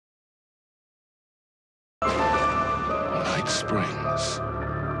Springs.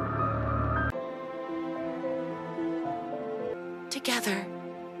 Together.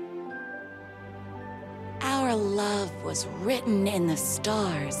 Our love was written in the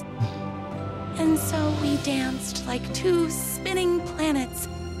stars. And so we danced like two spinning planets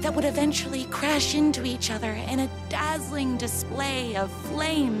that would eventually crash into each other in a dazzling display of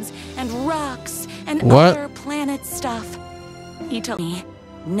flames and rocks and other planet stuff. He told me,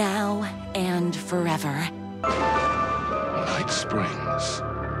 now and forever. Night Springs.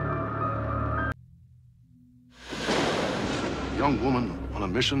 A young woman on a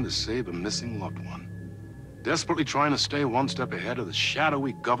mission to save a missing loved one. Desperately trying to stay one step ahead of the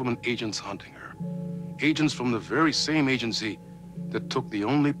shadowy government agents hunting her. Agents from the very same agency that took the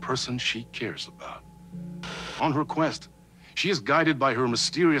only person she cares about. On her quest, she is guided by her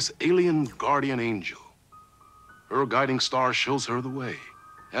mysterious alien guardian angel. Her guiding star shows her the way,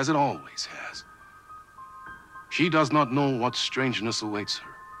 as it always has. She does not know what strangeness awaits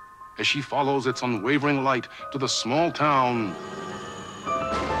her as she follows its unwavering light to the small town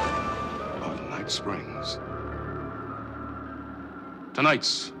of Night Springs.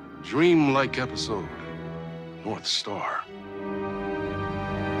 Tonight's dreamlike episode, North Star.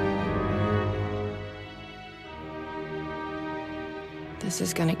 This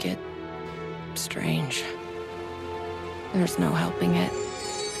is gonna get strange. There's no helping it.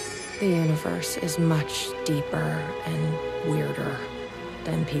 The universe is much deeper and weirder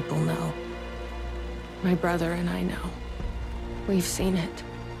than people know. My brother and I know. We've seen it.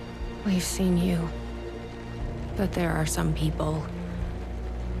 We've seen you. But there are some people,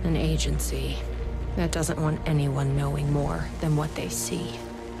 an agency, that doesn't want anyone knowing more than what they see.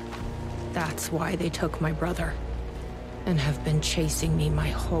 That's why they took my brother and have been chasing me my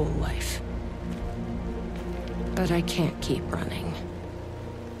whole life. But I can't keep running.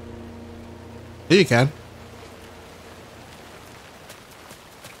 Yeah, you can.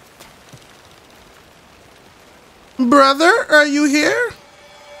 Brother, are you here?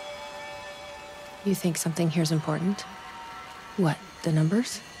 You think something here's important? What, the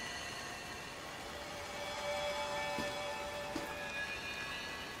numbers?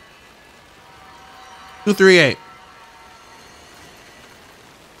 Two, 3, 8.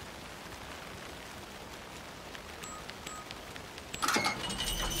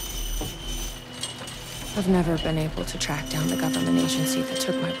 I've never been able to track down the government agency that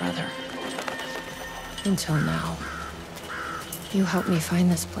took my brother. Until now. You helped me find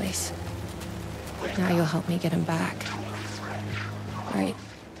this place. Now you'll help me get him back. Right.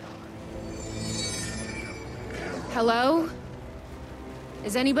 Hello?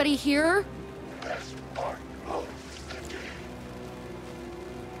 Is anybody here?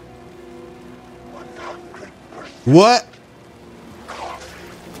 What?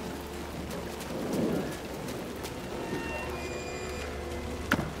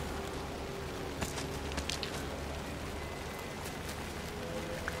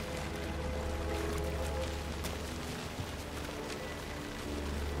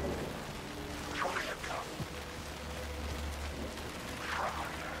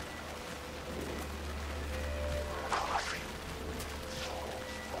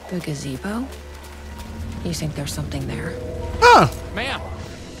 The gazebo? You think there's something there? Huh. Ma'am,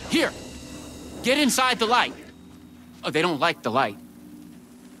 here. Get inside the light. Oh, they don't like the light.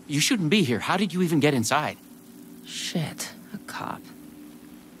 You shouldn't be here. How did you even get inside? Shit, a cop.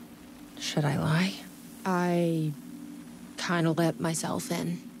 Should I lie? I kind of let myself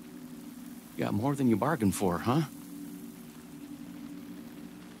in. You got more than you bargained for, huh?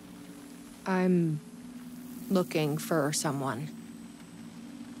 I'm looking for someone.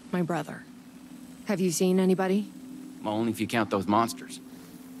 My brother. Have you seen anybody? Well, only if you count those monsters.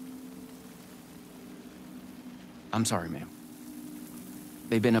 I'm sorry, ma'am.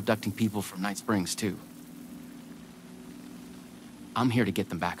 They've been abducting people from Night Springs, too. I'm here to get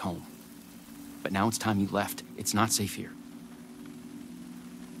them back home. But now it's time you left. It's not safe here.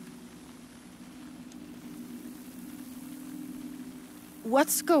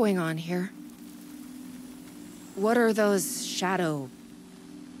 What's going on here? What are those shadow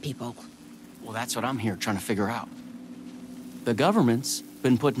people? Well, that's what I'm here trying to figure out. The government's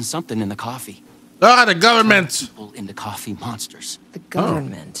been putting something in the coffee. Ah, the government. People into coffee monsters. The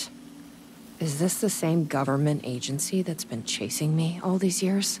government? Is this the same government agency that's been chasing me all these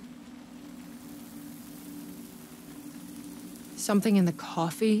years? Something in the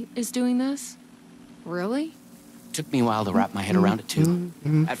coffee is doing this? Really? Took me a while to wrap my head around it, too.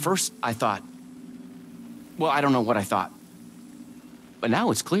 At first, I thought... Well, I don't know what I thought. But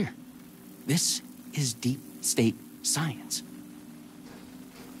now it's clear. This is deep state science.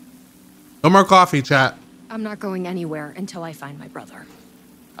 No more coffee, chat. I'm not going anywhere until I find my brother.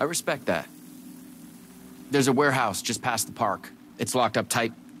 I respect that. There's a warehouse just past the park. It's locked up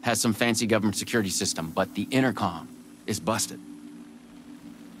tight, has some fancy government security system, but the intercom is busted.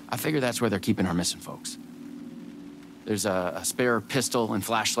 I figure that's where they're keeping our missing folks. There's a spare pistol and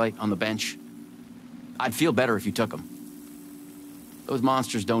flashlight on the bench. I'd feel better if you took them. Those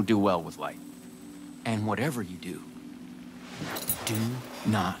monsters don't do well with light. And whatever you do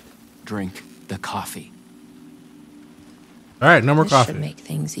not drink the coffee. All right, no more This coffee. should make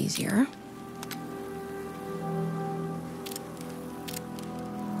things easier.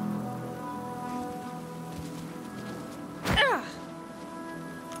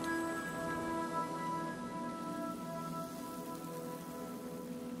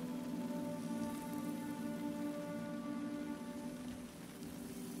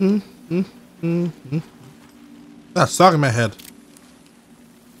 That's stuck in my head.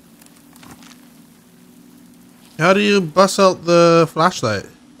 How do you bust out the flashlight?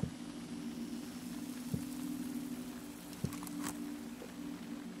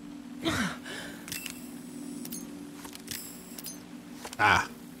 Ah.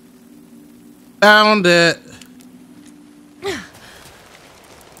 Found it.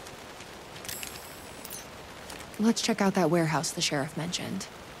 Let's check out that warehouse the sheriff mentioned.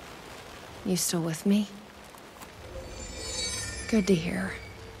 You still with me? Good to hear.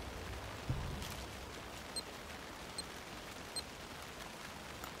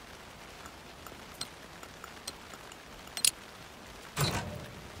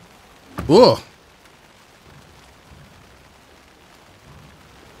 Whoa.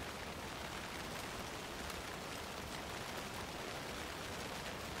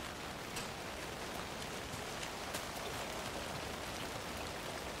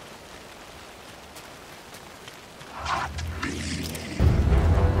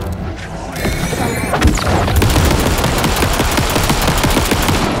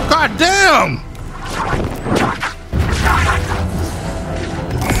 God damn!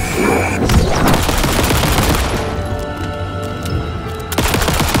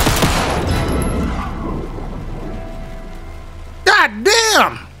 God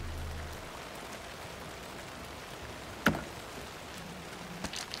damn!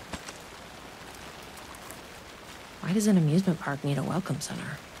 Why does an amusement park need a welcome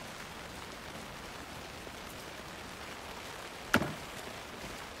center?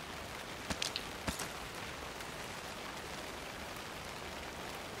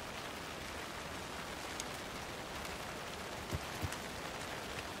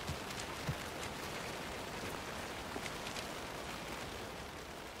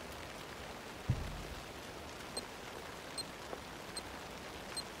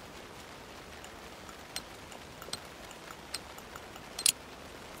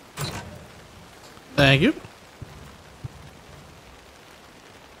 Thank you.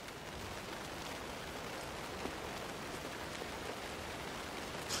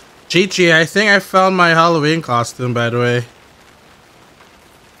 Chi-Chi, I think I found my Halloween costume, by the way.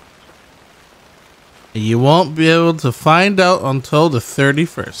 You won't be able to find out until the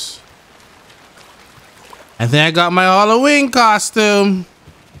 31st. I think I got my Halloween costume.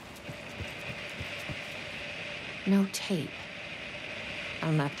 No tape. I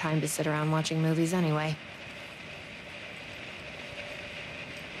don't have time to sit around watching movies anyway.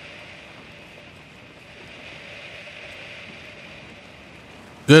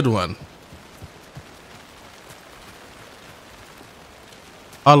 Good one.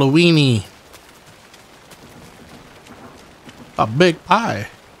 Halloweeny. A big pie.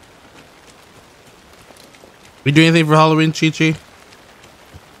 We do anything for Halloween, Chi-Chi?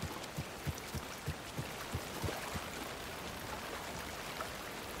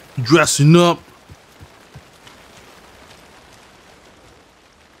 Dressing up.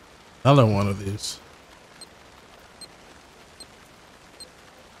 Another one of these.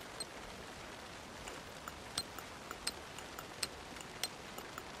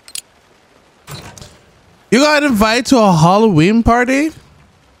 You got invited to a Halloween party?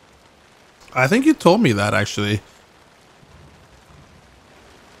 I think you told me that, actually. I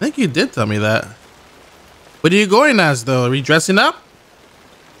think you did tell me that. What are you going as, though? Are you dressing up?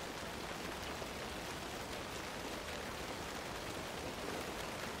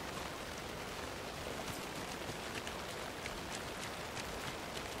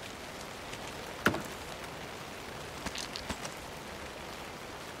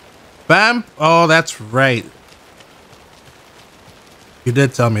 Bam! Oh, that's right. You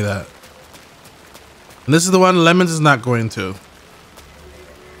did tell me that. And this is the one Lemons is not going to.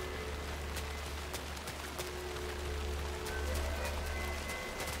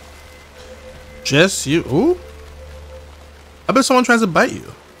 Just you. Ooh. I bet someone tries to bite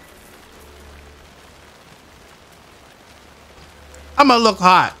you. I'm gonna look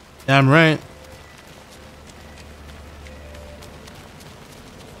hot. Damn right.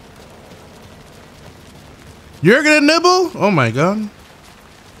 You're gonna nibble? Oh my god.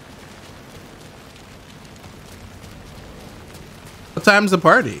 What time's the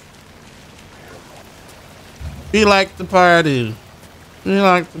party? We like the party. We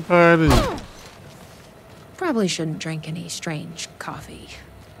like the party. Probably shouldn't drink any strange coffee.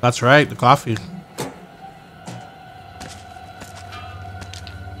 That's right, the coffee.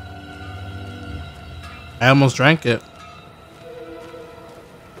 I almost drank it.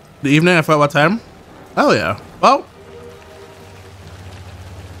 The evening, I thought, what time? Oh yeah. Well,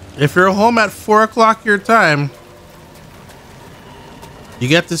 if you're home at 4 o'clock your time, you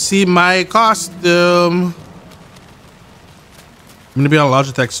get to see my costume. I'm gonna be on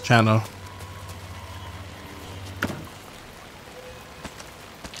Logitech's channel.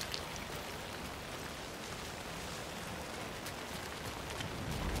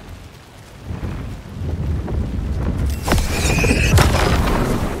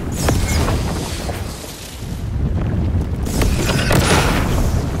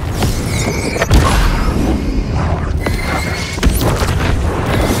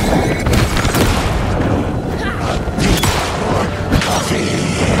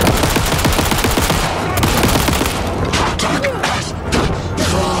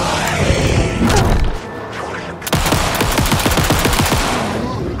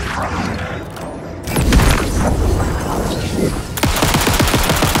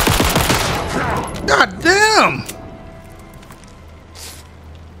 God damn!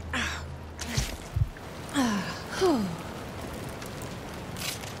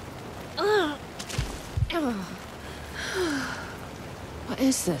 What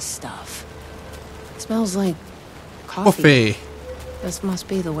is this stuff? It smells like coffee. This must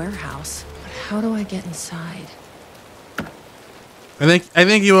be the warehouse. But how do I get inside? I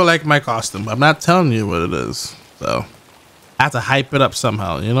think you will like my costume. I'm not telling you what it is, so I have to hype it up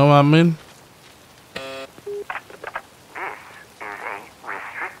somehow. You know what I mean? This is a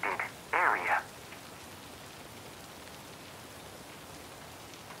restricted area.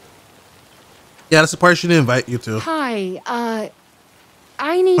 Yeah, that's the part she didn't invite you to. Hi,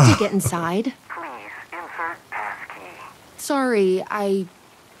 I need to get inside. Please insert passkey. Sorry, I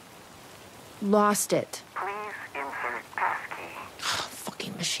lost it. Please insert passkey.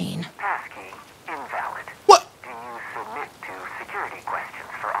 Fucking machine. Passkey invalid. What? Do you submit to security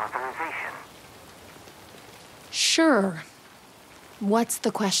questions for authorization? Sure. What's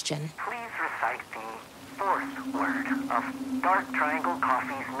the question? Please recite the fourth word of Dark Triangle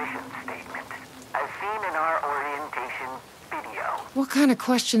Coffee's mission statement, as seen in our orientation video. What kind of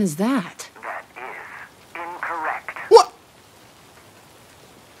question is that? That is incorrect. What?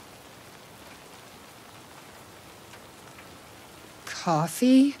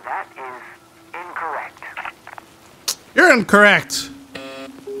 Coffee? That is incorrect. You're incorrect.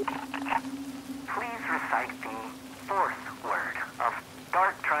 Please recite the fourth word of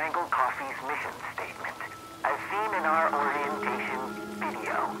Dark Triangle Coffee's mission statement, as seen in our orientation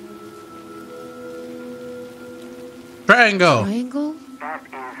video. Triangle. Triangle? That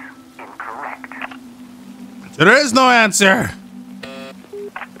is incorrect. There is no answer. Please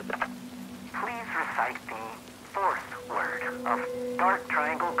recite the fourth word of Dark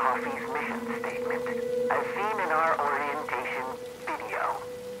Triangle Coffee's mission statement, as seen in our orientation video.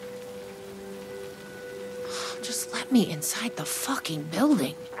 Just let me inside the fucking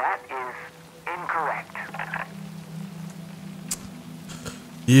building. That is incorrect.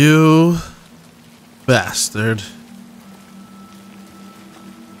 You bastard.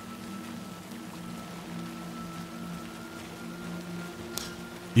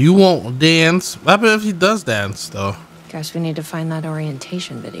 You won't dance. What happens if he does dance, though? Guess we need to find that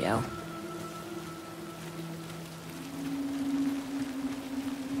orientation video.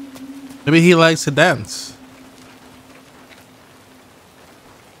 Maybe he likes to dance.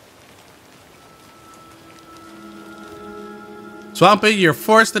 Swampy, you're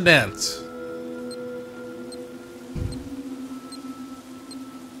forced to dance.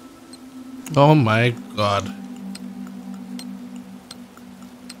 Oh my god.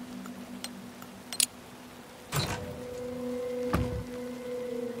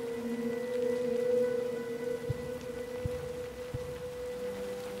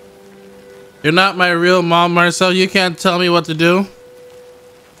 You're not my real mom, Marcel. You can't tell me what to do.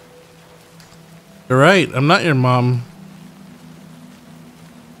 You're right. I'm not your mom.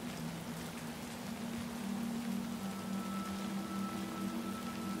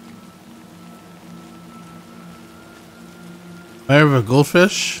 Memory of a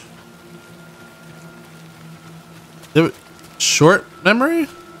goldfish. Short memory?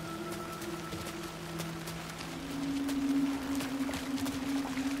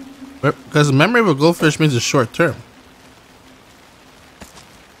 Because the memory of a goldfish means it's short term.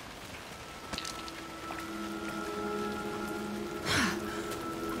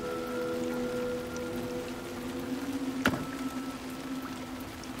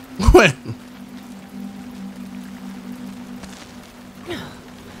 Wait.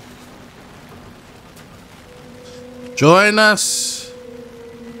 Join us.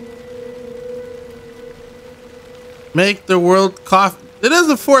 Make the world coffee. It is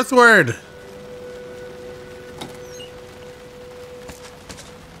the fourth word.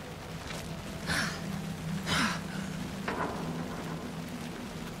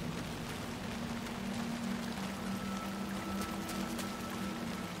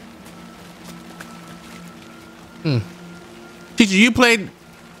 Teacher, you played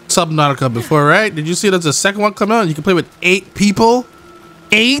Subnautica before, right? Did you see there's a second one coming out? You can play with 8 people?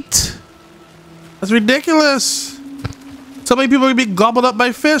 8? That's ridiculous. So many people can be gobbled up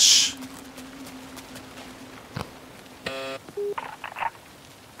by fish. Please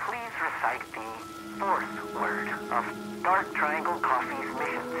recite the fourth word of Dark Triangle Coffee's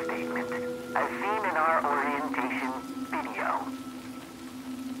mission statement, as seen in our orientation video.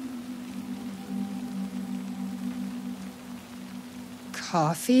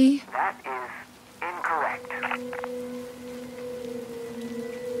 Coffee? That is incorrect.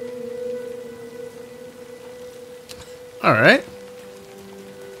 All right.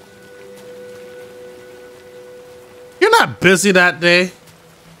 You're not busy that day.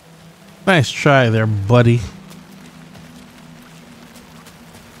 Nice try there, buddy.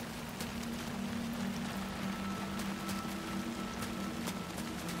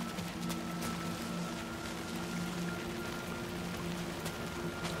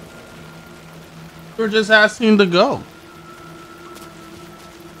 We're just asking to go.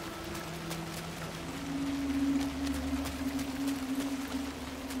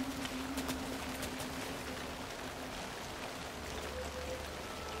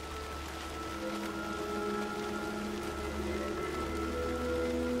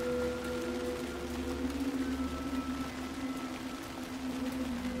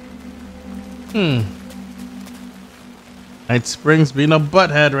 Night Springs being a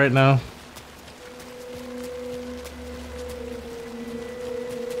butthead right now.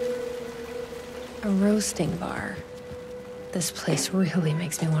 A roasting bar. This place really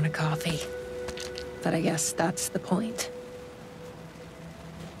makes me want a coffee. But I guess that's the point.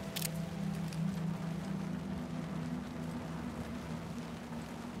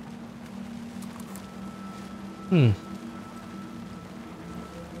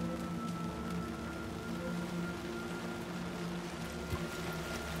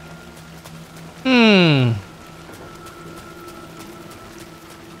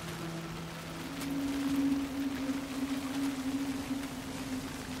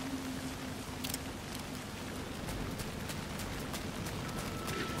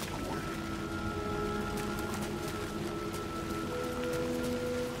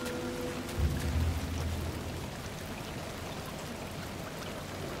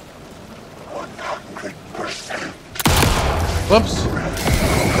 Whoops.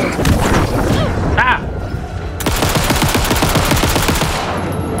 Ah!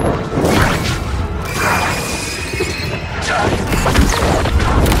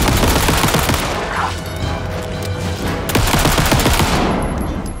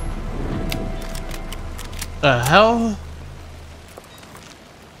 The hell?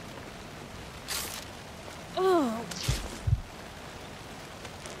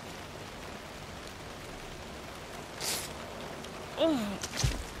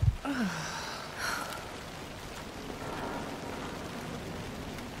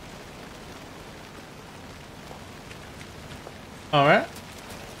 All right.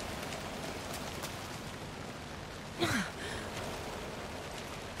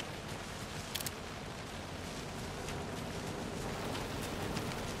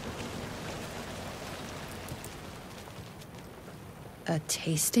 A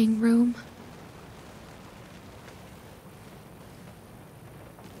tasting room?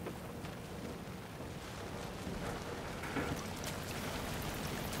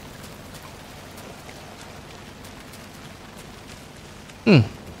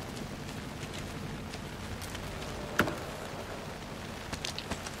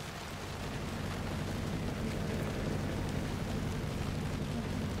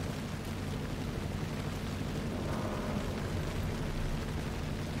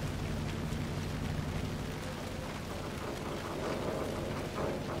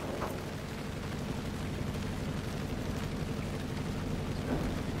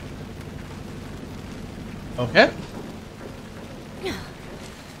 Okay.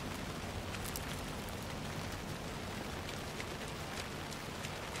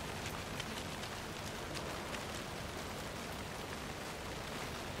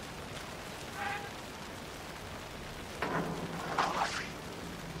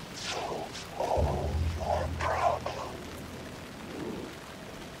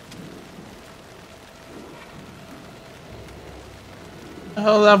 Where the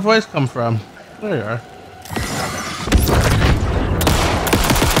hell did that voice come from? There you are.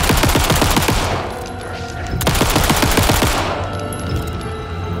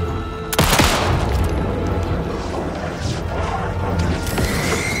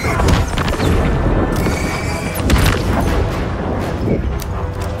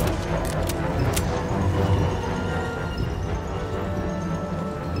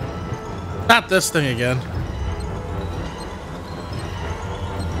 Not this thing again.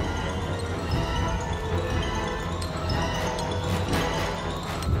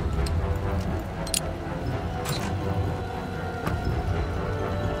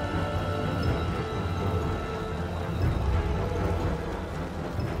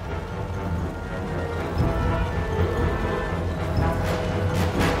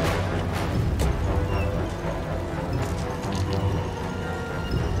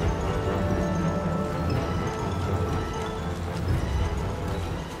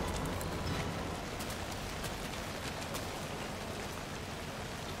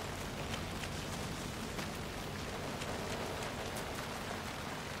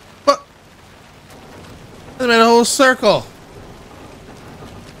 They made a whole circle.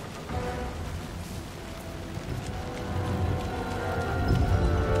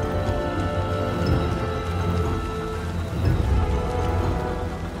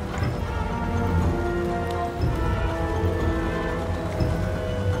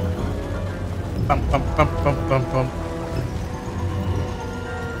 Bum, bum, bum, bum, bum, bum.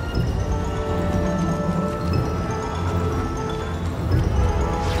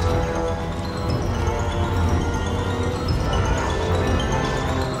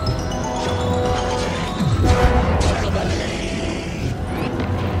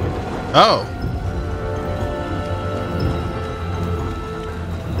 Oh.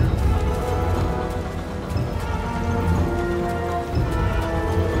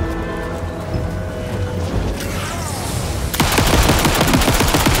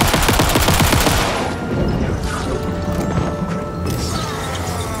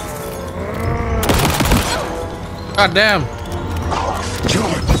 God damn.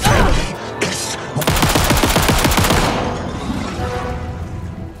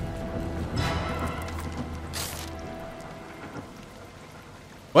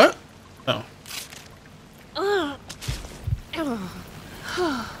 What? Oh.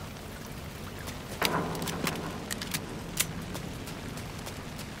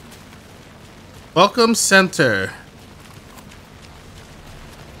 Welcome center.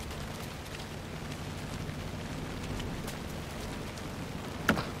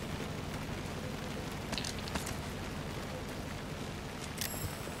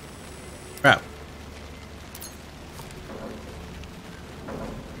 Crap.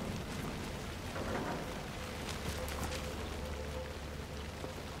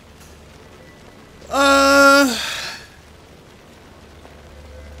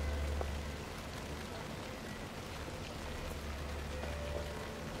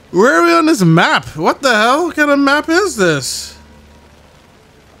 Where are we on this map? What the hell? What kind of map is this?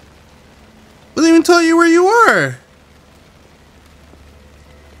 Doesn't even tell you where you are.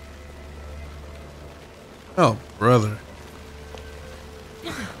 Oh, brother.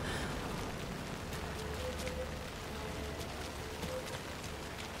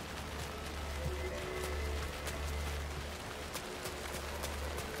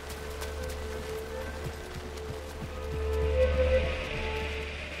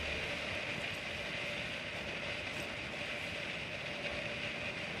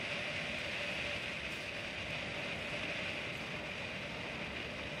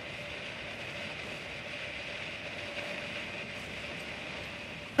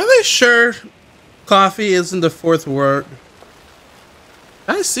 Are they sure coffee isn't the fourth word?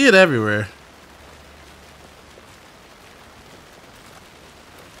 I see it everywhere.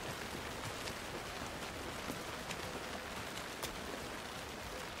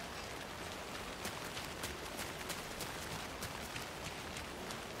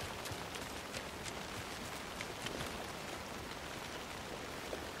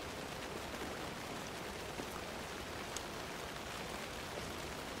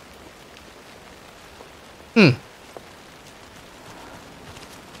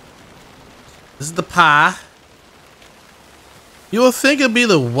 This is the pie. You will think it'd be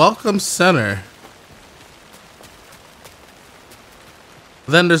the welcome center.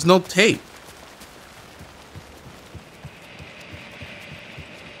 Then there's no tape.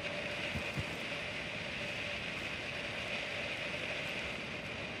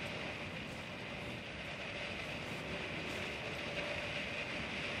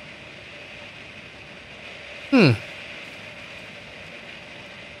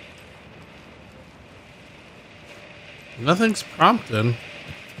 Nothing's prompting.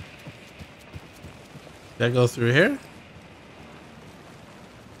 Did I go through here?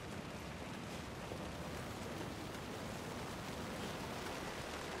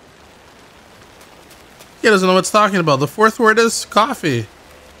 He doesn't know what it's talking about. The fourth word is coffee.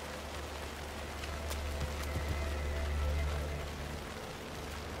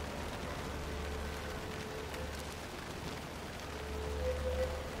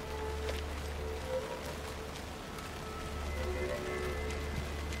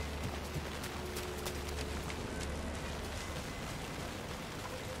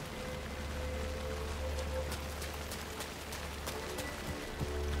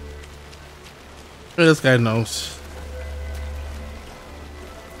 This guy knows.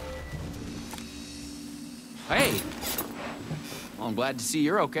 Hey. Well, I'm glad to see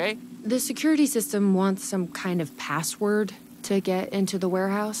you're okay. The security system wants some kind of password to get into the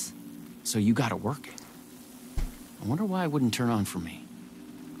warehouse. So you got it working. I wonder why it wouldn't turn on for me.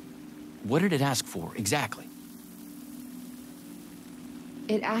 What did it ask for, exactly?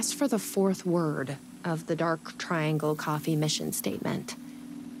 It asked for the fourth word of the Dark Triangle Coffee mission statement.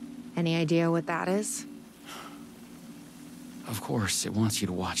 Any idea what that is? Of course, it wants you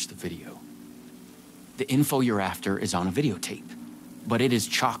to watch the video. The info you're after is on a videotape, but it is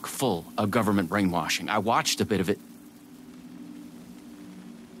chock full of government brainwashing. I watched a bit of it.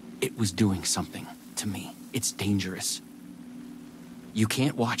 It was doing something to me. It's dangerous. You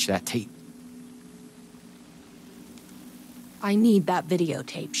can't watch that tape. I need that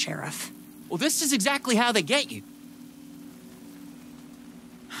videotape, Sheriff. Well, this is exactly how they get you.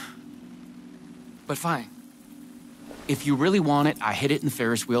 But fine. If you really want it, I hid it in the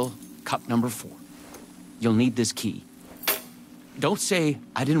Ferris wheel, cup number 4. You'll need this key. Don't say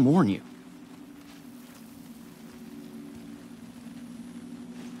I didn't warn you.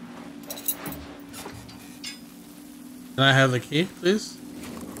 Can I have the key, please?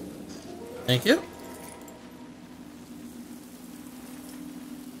 Thank you.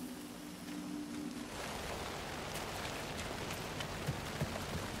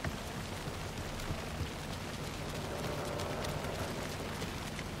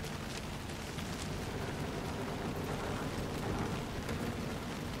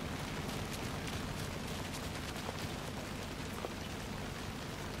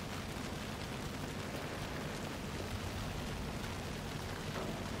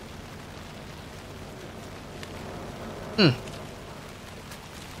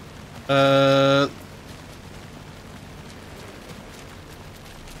 Uh...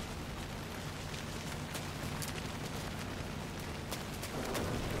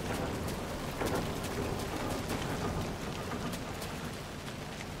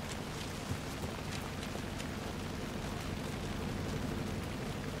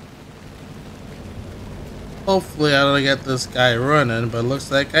 'Hopefully I don't get this guy running, but looks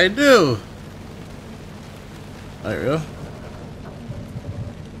like I do. There we go.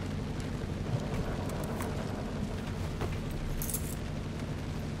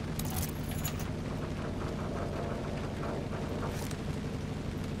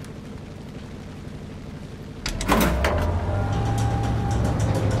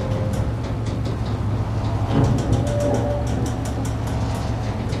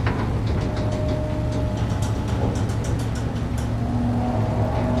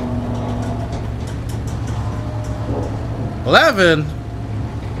 Eleven.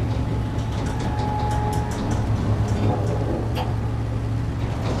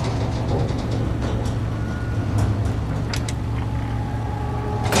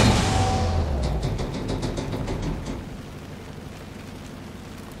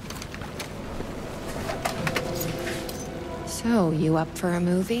 So, you up for a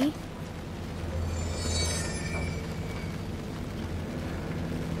movie?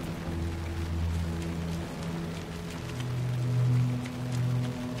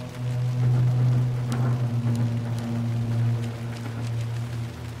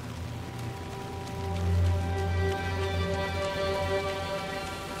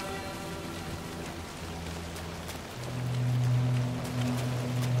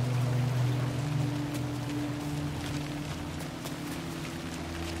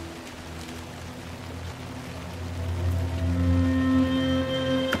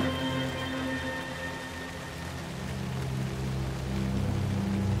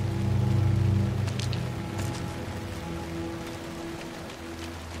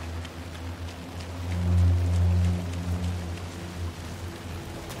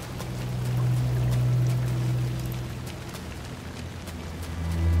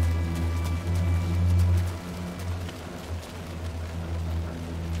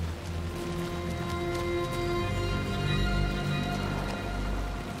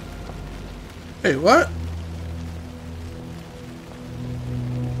 Hey, what?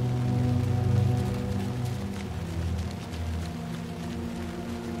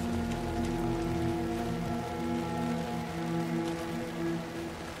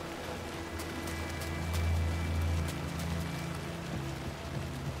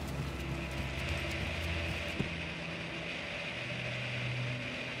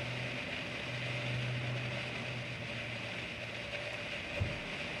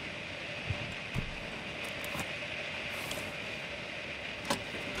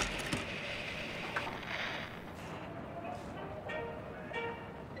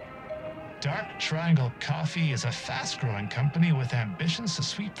 Dark Triangle Coffee is a fast-growing company with ambitions to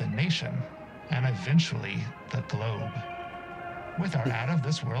sweep the nation and eventually the globe with our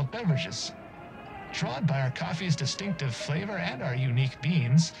out-of-this-world beverages. Drawn by our coffee's distinctive flavor and our unique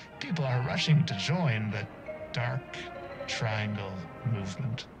beans, people are rushing to join the Dark Triangle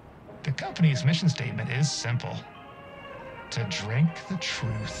movement. The company's mission statement is simple. To drink the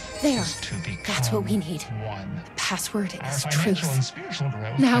truth There. is to become That's what we need. one. The password Our is financial and truth. spiritual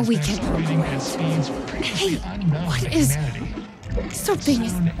growth Now has we been can accelerating at speeds previously Hey, unknown what to is- humanity. Something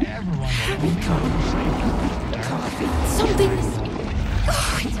is. Soon everyone will only know Something is.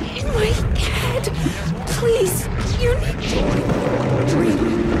 Oh, it's in my head. Please, you need to drink.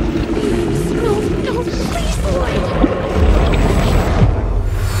 Please, no, please, Lloyd.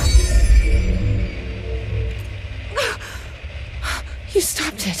 You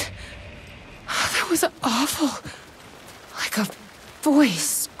stopped it. That was awful. Like a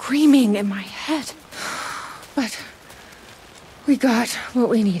voice screaming in my head. But we got what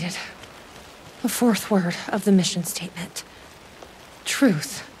we needed. The fourth word of the mission statement.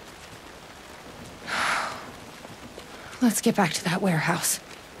 Truth. Let's get back to that warehouse.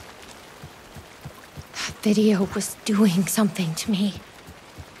 That video was doing something to me.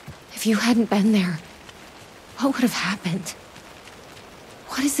 If you hadn't been there, what would have happened?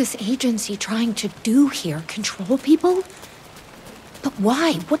 What is this agency trying to do here? Control people? But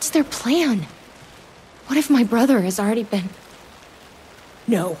why? What's their plan? What if my brother has already been...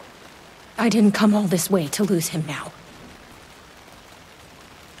 No. I didn't come all this way to lose him now.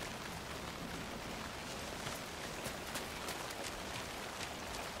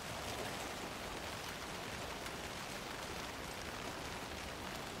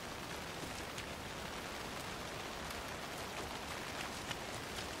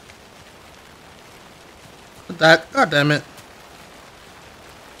 That, God damn it.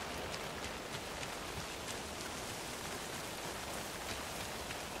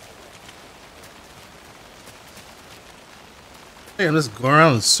 Hey, I'm just going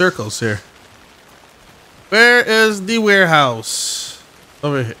around in circles here. Where is the warehouse?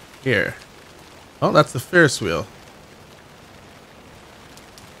 Over here. Oh, that's the Ferris wheel.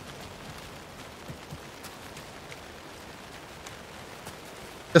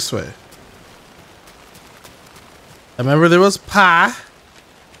 This way. I remember there was pie.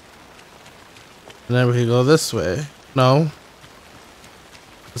 And then we can go this way. No.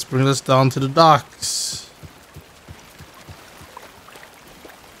 Let's bring this down to the docks.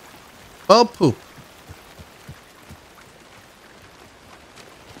 Well, poop.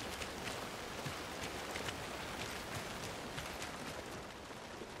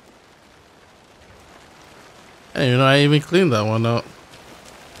 Hey, you know, I even cleaned that one out.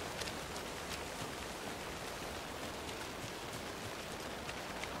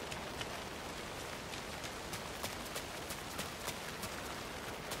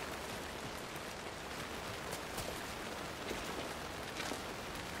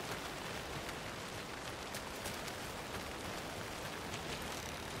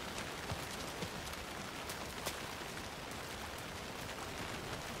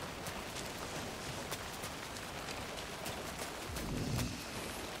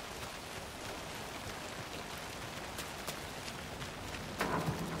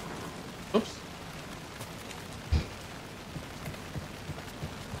 Oops.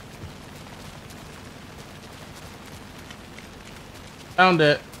 Found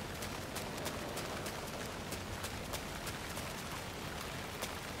it.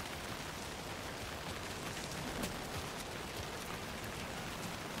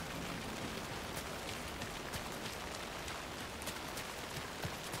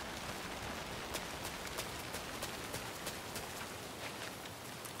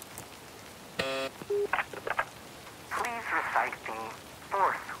 Please recite the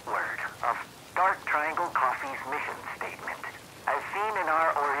fourth word of Dark Triangle Coffee's mission statement, as seen in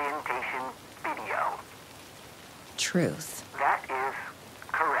our orientation video. Truth. That is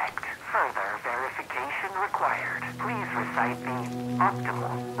correct. Further verification required. Please recite the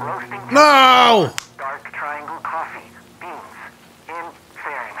optimal roasting No! Dark Triangle coffee beans in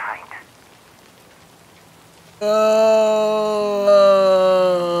Fahrenheit.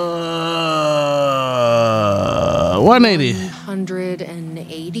 180.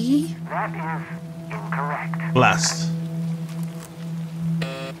 180? That is incorrect. Blast.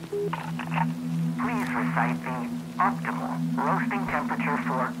 Please recite the optimal roasting temperature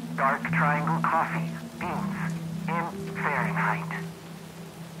for Dark Triangle coffee beans in Fahrenheit.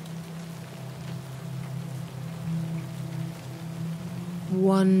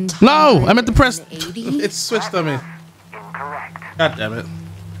 No! I meant to press. 180? It switched on me. Incorrect. God damn it.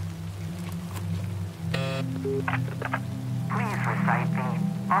 Please recite the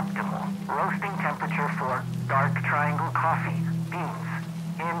optimal roasting temperature for Dark Triangle coffee beans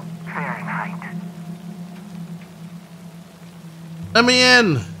in Fahrenheit. Let me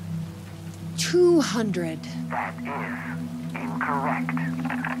in. 200. That is incorrect.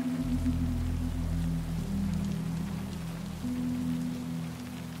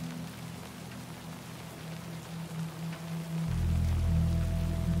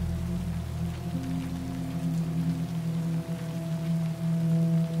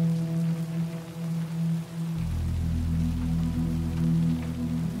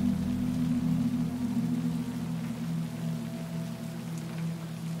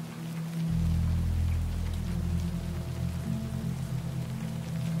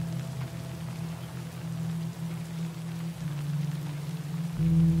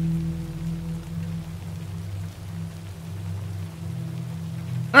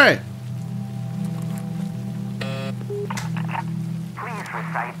 All right. Please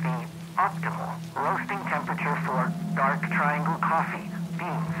recite the optimal roasting temperature for Dark Triangle coffee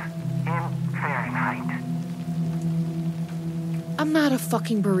beans in Fahrenheit. I'm not a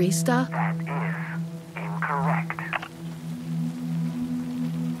fucking barista. That is incorrect.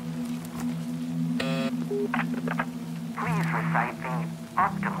 Please recite the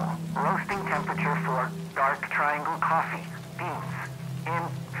optimal roasting temperature for Dark Triangle coffee beans in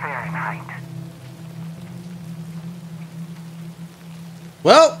Fahrenheit.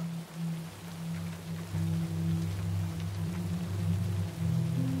 Well.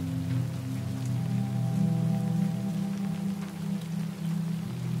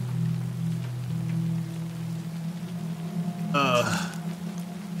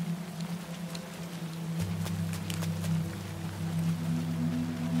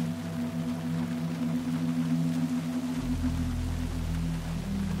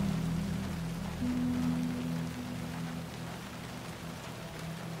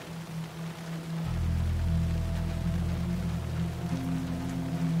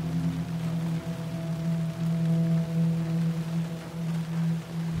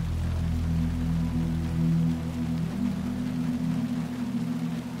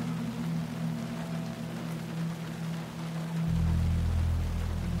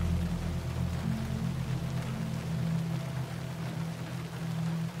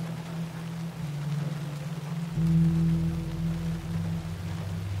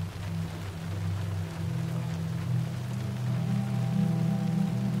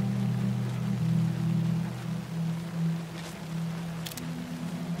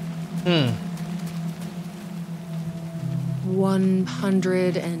 Hmm.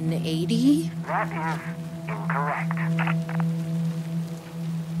 180? That is incorrect.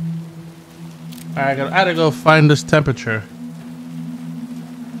 I gotta go find this temperature.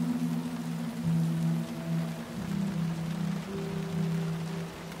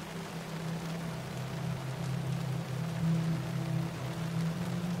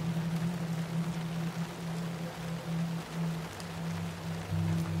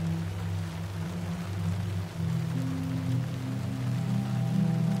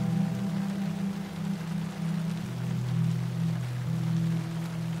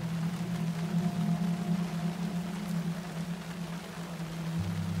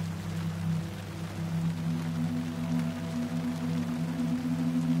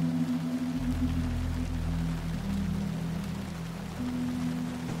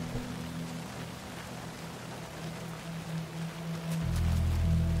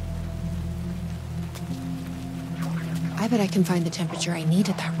 I bet I can find the temperature I need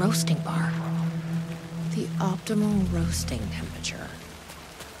at that roasting bar. The optimal roasting temperature.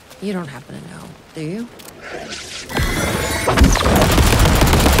 You don't happen to know, do you?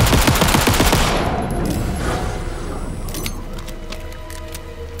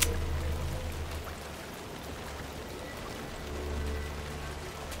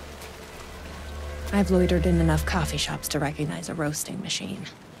 I've loitered in enough coffee shops to recognize a roasting machine.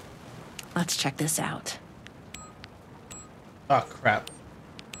 Let's check this out. Oh crap.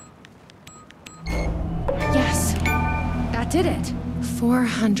 did it.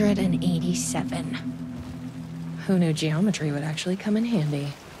 487. Who knew geometry would actually come in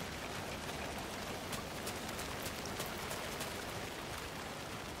handy?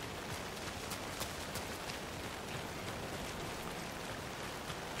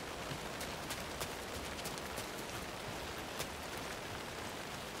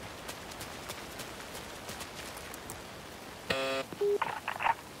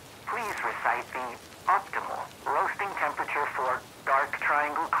 Please recite the optimal roasting temperature for Dark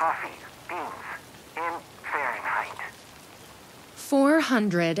Triangle coffee beans in Fahrenheit.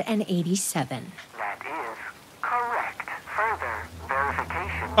 487. That is correct. Further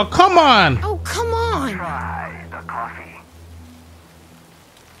verification. Oh, come on! Oh, come on! Try the coffee.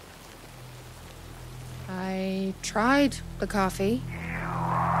 I tried the coffee. You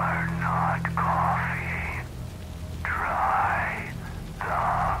are not coffee. Try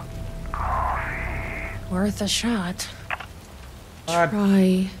the coffee. Worth a shot. God.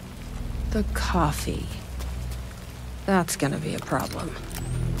 Try the coffee. That's gonna be a problem.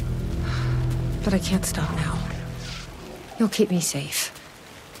 But I can't stop now. You'll keep me safe.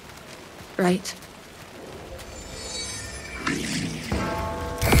 Right?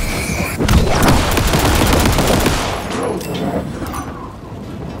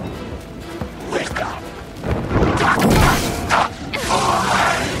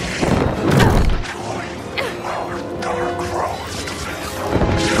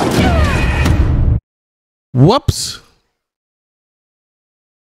 Whoops.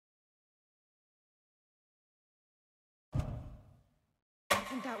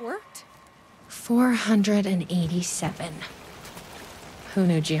 Think that worked? 487. Who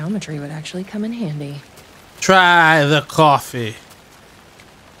knew geometry would actually come in handy? Try the coffee.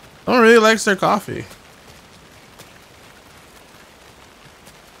 No one really likes their coffee.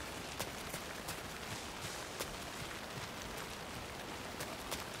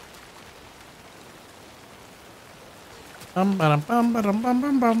 Bum, ba-dum, bum, ba-dum, bum,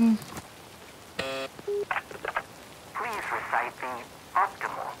 bum, bum. Please recite the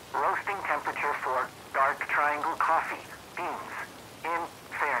optimal roasting temperature for Dark Triangle coffee beans in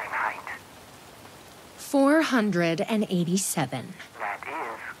Fahrenheit. 487. That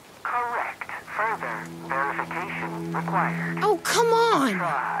is correct. Further verification required. Oh, come on!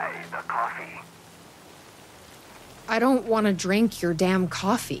 Try the coffee. I don't want to drink your damn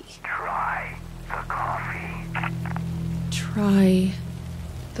coffee. Try the coffee. Try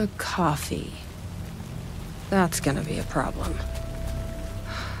the coffee. That's gonna be a problem.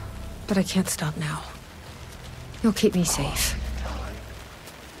 But I can't stop now. You'll keep me safe.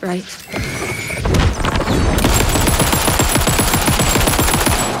 Right?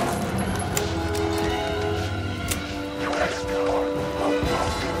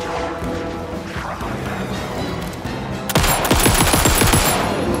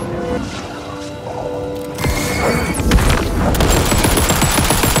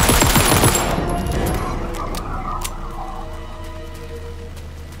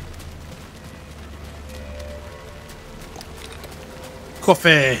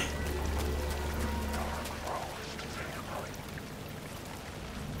 Coffee.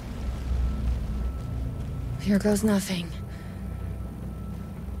 Here goes nothing.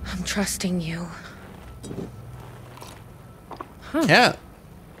 I'm trusting you. Huh. Yeah.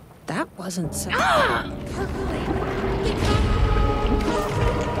 That wasn't so.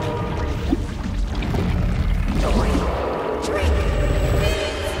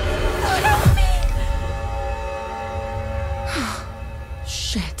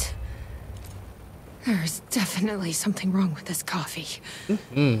 Shit. There's definitely something wrong with this coffee.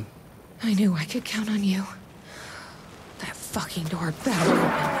 Mm-hmm. I knew I could count on you. That fucking door better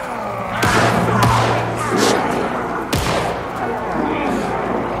open.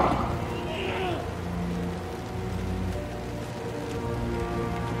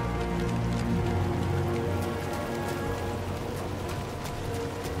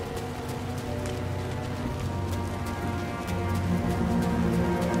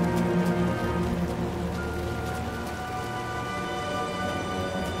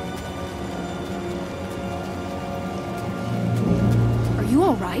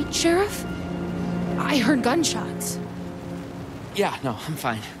 Right, Sheriff? I heard gunshots. Yeah, no, I'm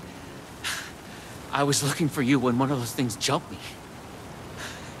fine. I was looking for you when one of those things jumped me.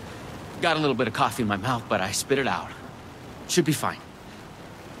 Got a little bit of coffee in my mouth, but I spit it out. Should be fine.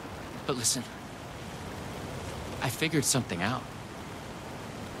 But listen, I figured something out.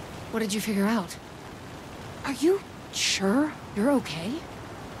 What did you figure out? Are you sure you're okay?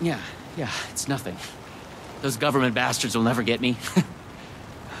 Yeah, it's nothing. Those government bastards will never get me.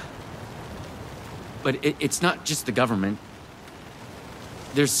 But it's not just the government.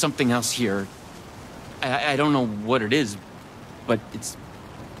 There's something else here. I don't know what it is, but it's...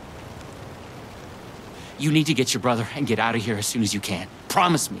 You need to get your brother and get out of here as soon as you can.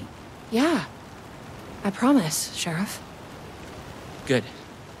 Promise me. Yeah. I promise, Sheriff. Good.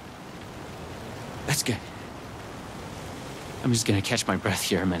 That's good. I'm just gonna catch my breath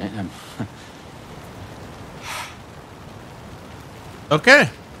here a minute. Okay.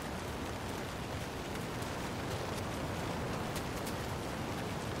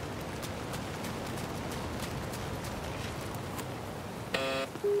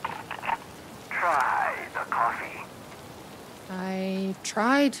 Try the coffee. I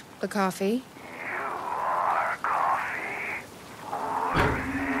tried the coffee. You are coffee. More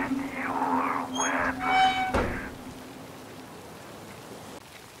than your weapons.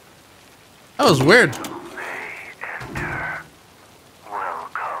 That was weird. May enter.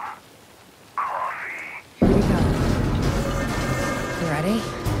 Welcome, coffee. Here we go. You ready?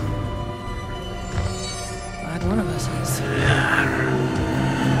 Glad one of us is.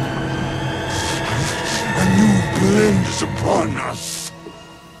 A new blend is upon us.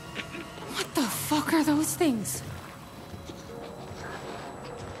 What the fuck are those things?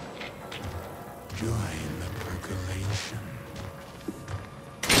 Join the percolation.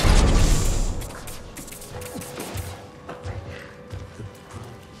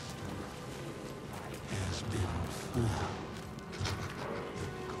 Has been found.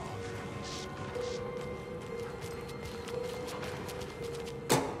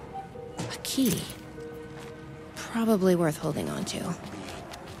 A key. Probably worth holding on to.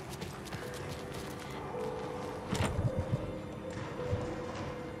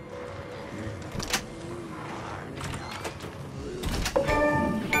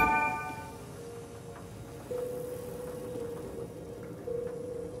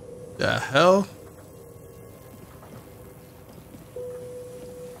 The hell?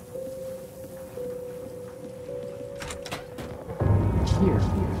 Here.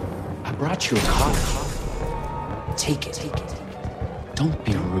 I brought you a coffee. Take it. Don't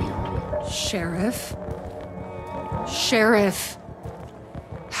be rude. Sheriff? Sheriff!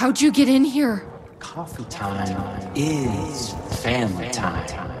 How'd you get in here? Coffee time is family time.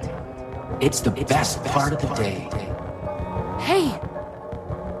 It's the best part of the day. Hey!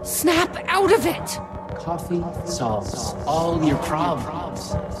 Snap out of it! Coffee solves all your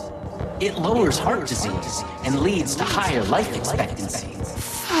problems. It lowers heart disease and leads to higher life expectancy.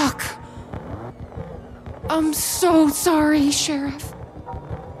 Fuck. I'm so sorry, Sheriff.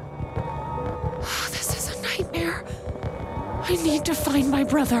 This is a nightmare. I need to find my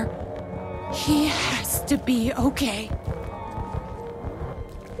brother. He has to be okay.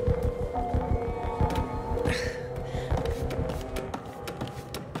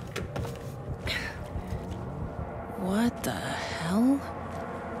 What the hell?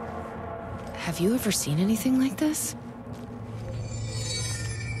 Have you ever seen anything like this?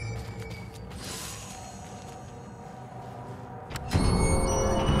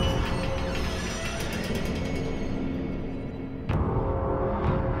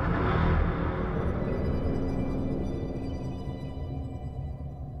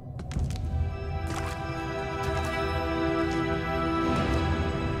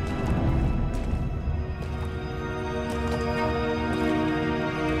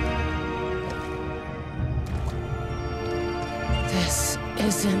 This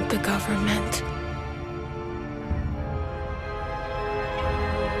isn't the government.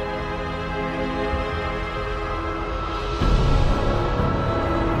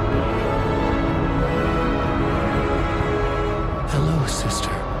 Hello, sister.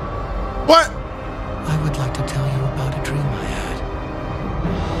 What? I would like to tell you about a dream I had.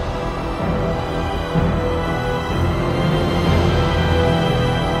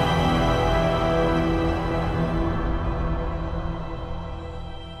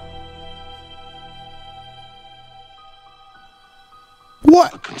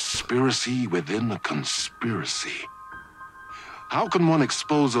 What? A conspiracy within a conspiracy. How can one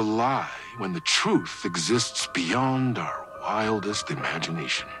expose a lie when the truth exists beyond our wildest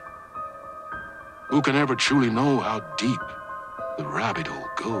imagination? Who can ever truly know how deep the rabbit hole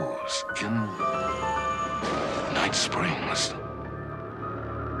goes in Night Springs?